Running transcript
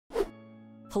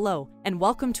Hello, and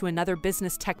welcome to another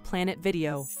Business Tech Planet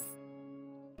video.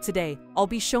 Today, I'll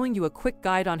be showing you a quick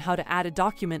guide on how to add a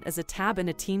document as a tab in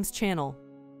a Teams channel.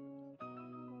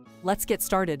 Let's get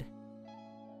started.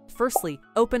 Firstly,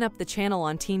 open up the channel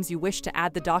on Teams you wish to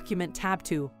add the document tab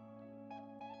to.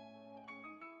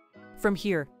 From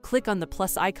here, click on the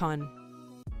plus icon.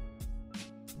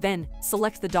 Then,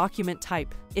 select the document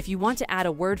type. If you want to add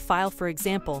a Word file, for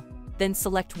example, then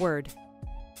select Word.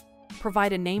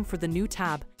 Provide a name for the new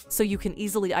tab, so you can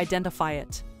easily identify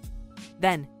it.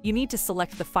 Then, you need to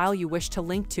select the file you wish to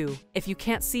link to. If you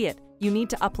can't see it, you need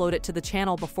to upload it to the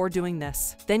channel before doing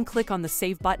this. Then click on the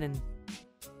Save button.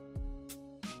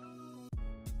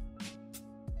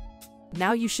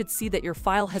 Now you should see that your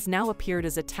file has now appeared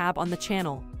as a tab on the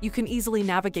channel. You can easily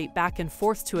navigate back and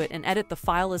forth to it and edit the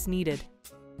file as needed.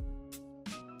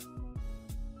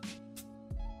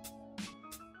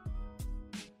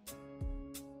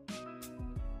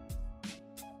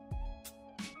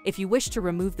 If you wish to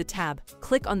remove the tab,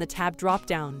 click on the tab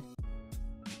drop-down,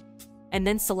 and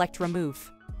then select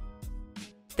Remove.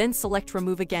 Then select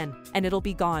Remove again, and it'll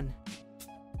be gone.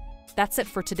 That's it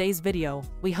for today's video.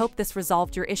 We hope this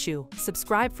resolved your issue.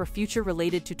 Subscribe for future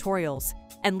related tutorials,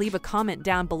 and leave a comment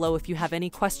down below if you have any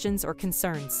questions or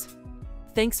concerns.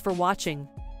 Thanks for watching.